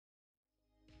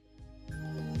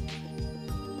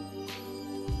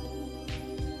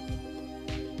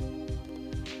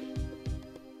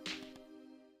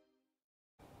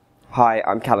Hi,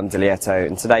 I'm Callum Dilietto,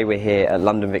 and today we're here at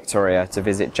London Victoria to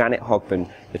visit Janet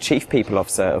Hogben, the Chief People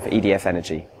Officer of EDF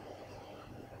Energy.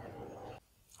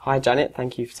 Hi Janet,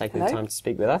 thank you for taking the time to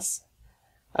speak with us.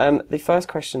 The first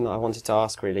question that I wanted to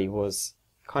ask really was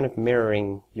kind of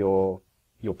mirroring your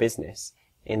business,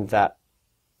 in that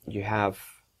you have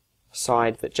a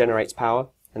side that generates power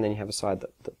and then you have a side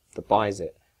that buys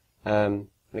it. When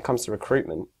it comes to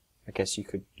recruitment, I guess you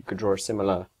could draw a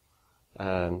similar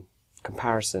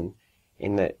comparison,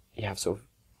 in that you have sort of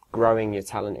growing your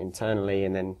talent internally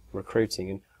and then recruiting.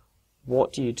 And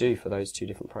what do you do for those two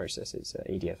different processes at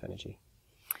EDF Energy?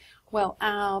 Well,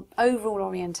 our overall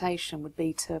orientation would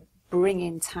be to bring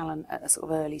in talent at a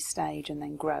sort of early stage and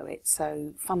then grow it.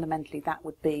 So fundamentally that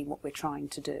would be what we're trying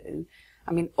to do.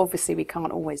 I mean, obviously we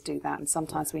can't always do that, and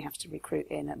sometimes we have to recruit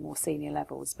in at more senior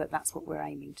levels, but that's what we're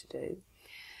aiming to do.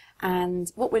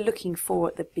 And what we're looking for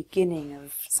at the beginning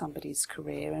of somebody's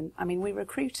career, and I mean, we're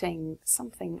recruiting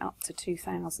something up to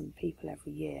 2,000 people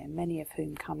every year, many of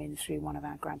whom come in through one of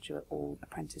our graduate or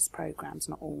apprentice programs,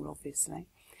 not all obviously.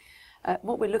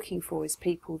 What we're looking for is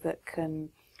people that can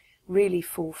really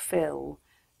fulfill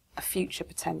a future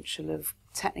potential of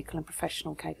technical and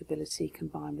professional capability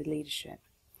combined with leadership.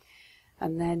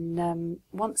 And then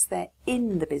once they're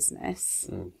in the business,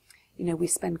 you know, we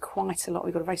spend quite a lot,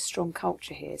 we've got a very strong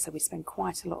culture here, so we spend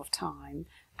quite a lot of time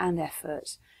and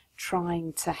effort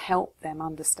trying to help them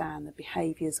understand the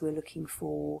behaviours we're looking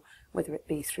for, whether it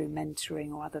be through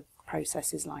mentoring or other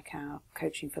processes like our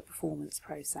coaching for performance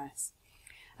process,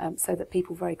 so that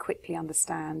people very quickly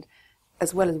understand,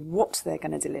 as well as what they're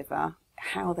going to deliver,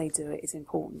 how they do it is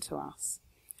important to us.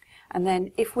 And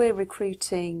then if we're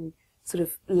recruiting sort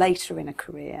of later in a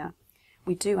career,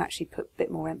 we do actually put a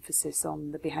bit more emphasis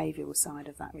on the behavioural side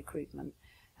of that recruitment,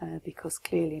 because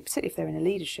clearly, particularly if they're in a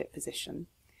leadership position,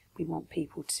 we want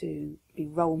people to be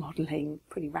role modelling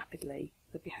pretty rapidly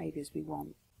the behaviours we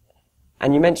want.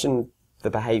 And you mentioned the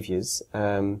behaviours.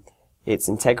 It's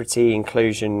integrity,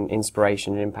 inclusion,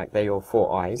 inspiration and impact. They're your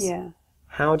 4 I's. Yeah.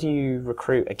 How do you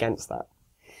recruit against that?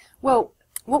 Well,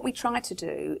 what we try to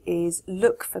do is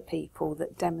look for people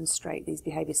that demonstrate these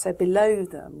behaviours. So below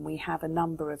them we have a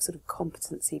number of sort of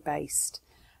competency-based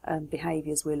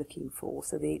behaviours we're looking for.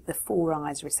 So the 4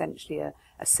 I's are essentially a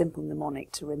simple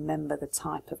mnemonic to remember the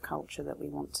type of culture that we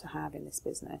want to have in this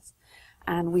business.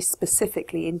 And we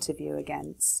specifically interview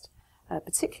against,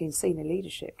 particularly in senior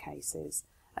leadership cases,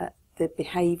 the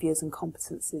behaviours and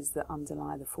competencies that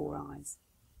underlie the 4 I's.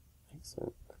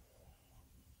 Excellent.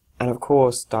 And of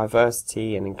course,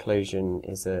 diversity and inclusion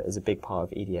is a big part of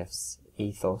EDF's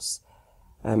ethos.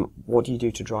 What do you do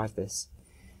to drive this?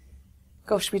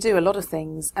 Gosh, we do a lot of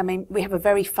things. I mean, we have a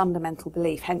very fundamental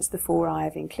belief, hence the 4 I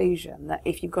of inclusion, that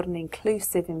if you've got an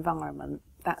inclusive environment,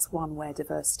 that's one where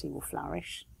diversity will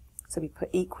flourish. So we put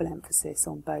equal emphasis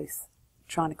on both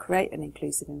trying to create an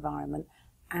inclusive environment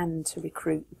and to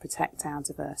recruit and protect our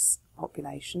diverse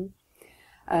population.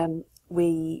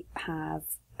 We have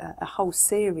a whole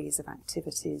series of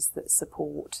activities that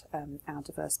support our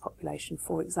diverse population.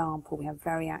 For example, we have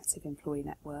very active employee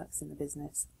networks in the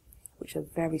business, which are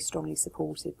very strongly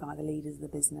supported by the leaders of the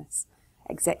business.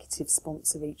 Executives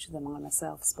sponsor each of them. I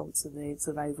myself sponsor the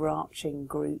sort of overarching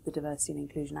group, the Diversity and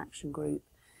Inclusion Action Group.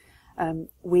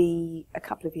 We, a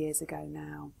couple of years ago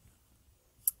now,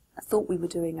 thought we were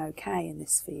doing okay in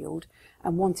this field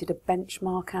and wanted to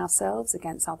benchmark ourselves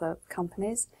against other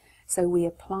companies. So we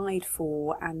applied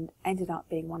for and ended up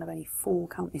being one of only 4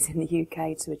 companies in the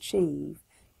UK to achieve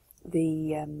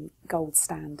the gold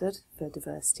standard for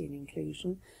diversity and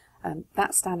inclusion.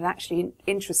 That standard actually,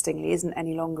 interestingly, isn't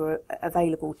any longer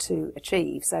available to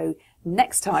achieve. So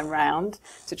next time round,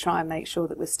 to try and make sure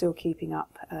that we're still keeping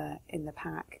up in the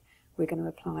pack, we're going to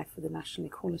apply for the National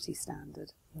Equality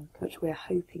Standard, which we're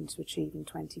hoping to achieve in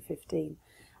 2015.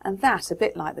 And that, a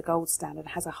bit like the gold standard,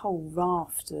 has a whole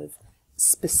raft of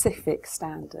specific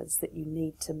standards that you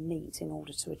need to meet in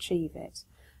order to achieve it.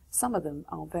 Some of them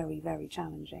are very, very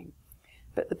challenging.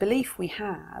 But the belief we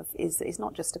have is that it's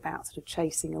not just about sort of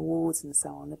chasing awards and so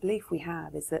on. The belief we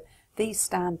have is that these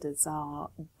standards are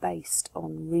based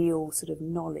on real sort of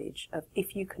knowledge of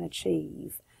if you can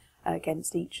achieve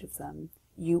against each of them,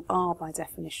 you are by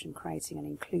definition creating an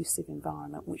inclusive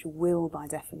environment which will by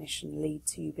definition lead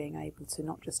to you being able to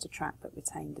not just attract but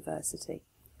retain diversity.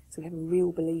 So we have a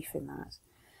real belief in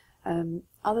that.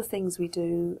 Other things we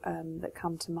do that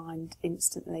come to mind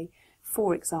instantly,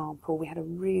 for example, we had a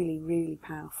really, really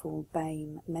powerful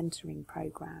BAME mentoring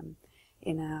programme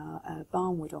in our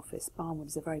Barnwood office. Barnwood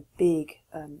is a very big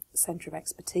centre of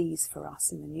expertise for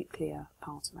us in the nuclear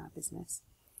part of our business.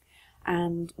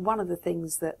 And one of the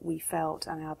things that we felt,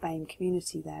 and our BAME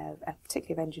community there,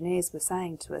 particularly of engineers, were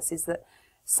saying to us, is that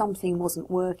something wasn't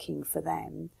working for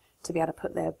them to be able to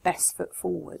put their best foot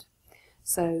forward.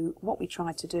 So what we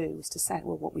tried to do was to set,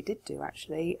 well, what we did do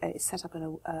actually, is set up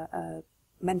a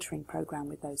mentoring program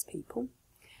with those people,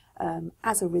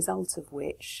 as a result of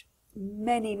which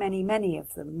many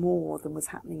of them, more than was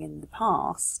happening in the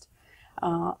past,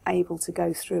 are able to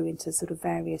go through into sort of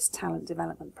various talent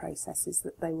development processes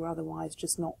that they were otherwise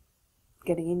just not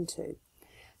getting into.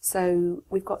 So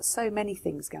we've got so many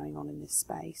things going on in this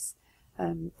space.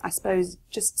 I suppose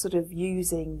just sort of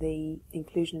using the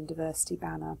inclusion and diversity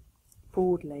banner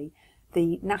broadly,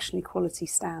 the National Equality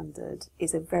Standard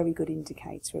is a very good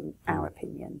indicator, in our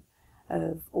opinion,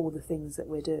 of all the things that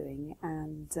we're doing.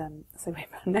 And so we're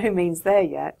by no means there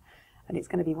yet, and it's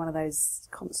going to be one of those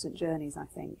constant journeys, I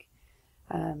think.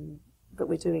 But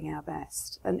we're doing our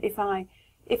best. And if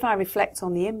I reflect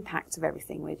on the impact of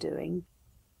everything we're doing,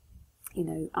 you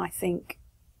know, I think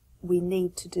we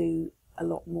need to do a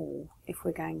lot more if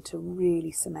we're going to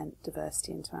really cement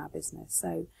diversity into our business.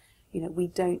 So, you know, we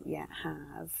don't yet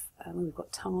have, we've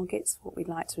got targets for what we'd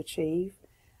like to achieve.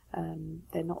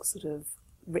 They're not sort of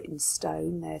written in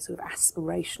stone, they're sort of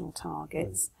aspirational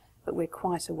targets, but we're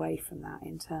quite away from that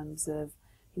in terms of,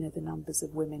 you know, the numbers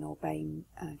of women or BAME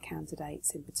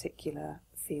candidates in particular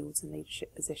fields and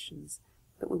leadership positions.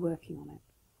 But we're working on it,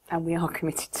 and we are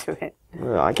committed to it.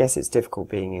 Well, I guess it's difficult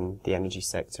being in the energy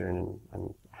sector and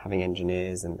having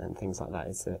engineers and things like that.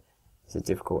 It's a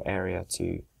difficult area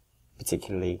to,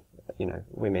 particularly, you know,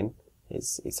 women.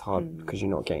 It's hard because you're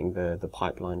not getting the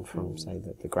pipeline from, say,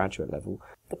 the graduate level.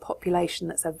 The population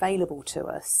that's available to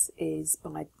us is,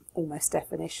 by almost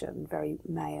definition, very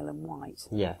male and white.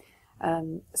 Yeah.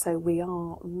 So we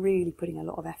are really putting a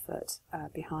lot of effort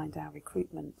behind our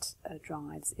recruitment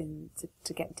drives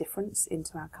to get difference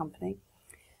into our company.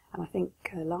 And I think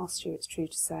last year, it's true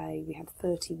to say, we had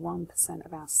 31%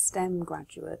 of our STEM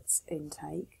graduates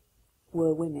intake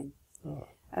were women,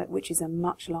 which is a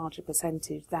much larger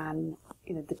percentage than,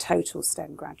 you know, the total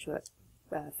STEM graduate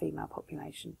female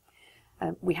population.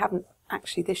 We haven't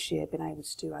actually this year been able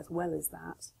to do as well as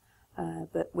that.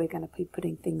 But we're going to be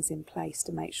putting things in place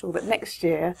to make sure that next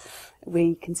year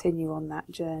we continue on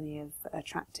that journey of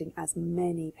attracting as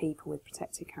many people with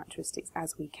protected characteristics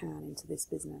as we can into this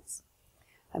business.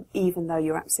 Even though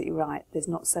you're absolutely right, there's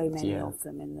not so many of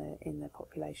them in the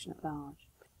population at large.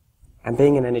 And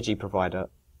being an energy provider,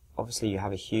 obviously you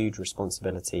have a huge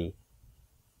responsibility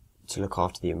to look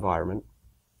after the environment,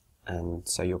 and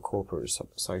so your corporate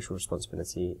social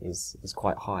responsibility is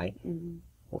quite high. Mm-hmm.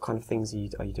 What kind of things are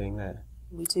you doing there?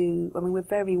 We do, I mean, we're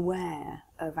very aware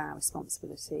of our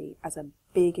responsibility as a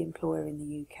big employer in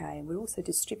the UK, and we're also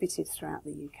distributed throughout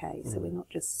the UK, so we're not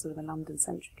just sort of a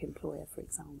London-centric employer, for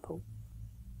example.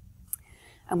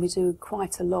 And we do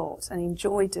quite a lot, and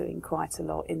enjoy doing quite a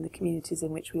lot in the communities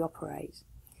in which we operate.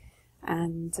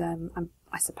 And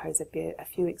I suppose there'd be a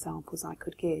few examples I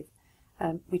could give.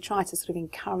 We try to sort of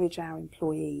encourage our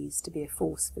employees to be a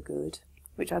force for good,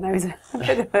 which I know is a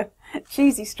bit of a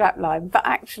cheesy strapline, but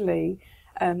actually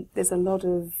there's a lot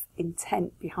of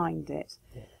intent behind it.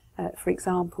 For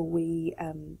example, we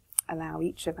allow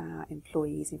each of our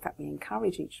employees, in fact we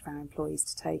encourage each of our employees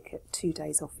to take 2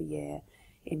 days off a year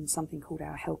in something called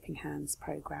our Helping Hands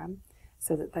programme,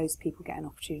 so that those people get an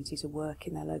opportunity to work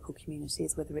in their local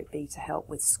communities, whether it be to help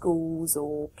with schools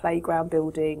or playground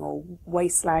building or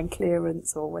wasteland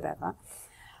clearance or whatever.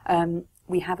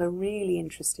 We have a really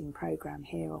interesting programme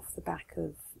here off the back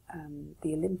of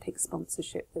the Olympic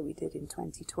sponsorship that we did in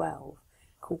 2012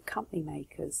 called Company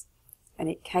Makers. And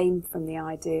it came from the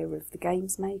idea of the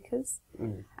games makers.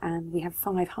 And we have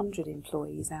 500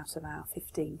 employees out of our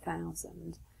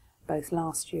 15,000, both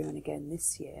last year and again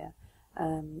this year,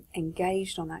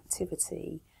 engaged on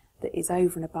activity that is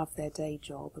over and above their day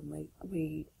job. And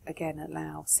we again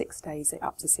allow 6 days,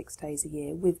 up to 6 days a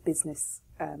year, with business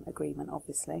agreement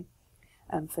obviously,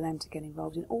 for them to get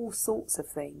involved in all sorts of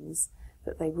things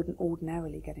that they wouldn't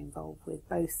ordinarily get involved with,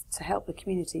 both to help the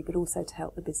community but also to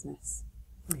help the business.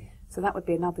 So that would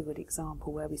be another good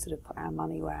example where we sort of put our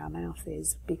money where our mouth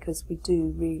is, because we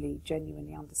do really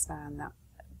genuinely understand that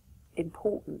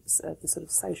importance of the sort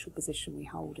of social position we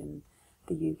hold in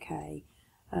the UK.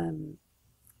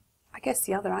 I guess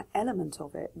the other element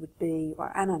of it would be,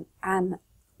 or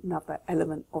another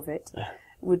element of it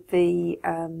would be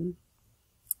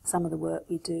some of the work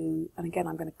we do, and again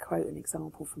I'm going to quote an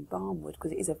example from Barnwood,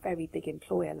 because it is a very big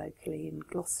employer locally in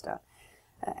Gloucester,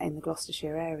 in the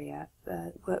Gloucestershire area.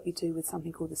 Work we do with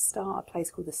something called a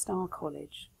place called the Star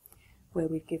College, where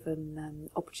we've given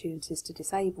opportunities to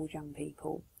disabled young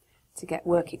people to get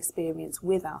work experience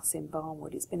with us in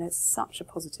Barnwood. It's been such a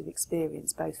positive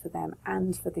experience both for them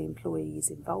and for the employees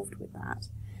involved with that.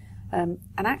 And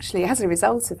actually, as a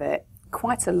result of it,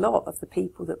 quite a lot of the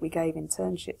people that we gave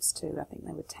internships to, I think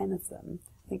there were 10 of them,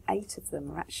 I think 8 of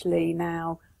them are actually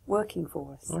now working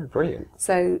for us. Oh, brilliant.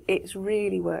 So it's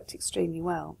really worked extremely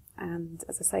well. And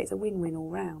as I say, it's a win-win all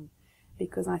round,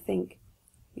 because I think,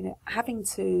 you know, having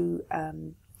to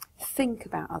think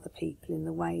about other people in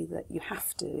the way that you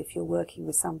have to if you're working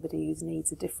with somebody whose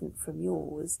needs are different from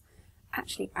yours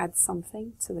actually adds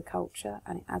something to the culture,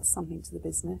 and it adds something to the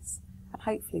business, and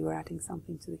hopefully we're adding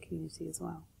something to the community as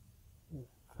well.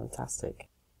 Fantastic.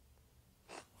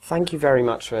 Thank you very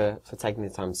much for taking the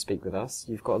time to speak with us.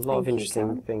 You've got a lot of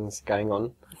interesting things going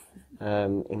on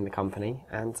in the company,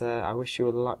 and I wish you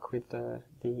all the luck with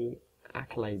the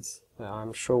accolades that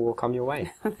I'm sure will come your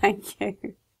way. Thank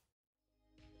you.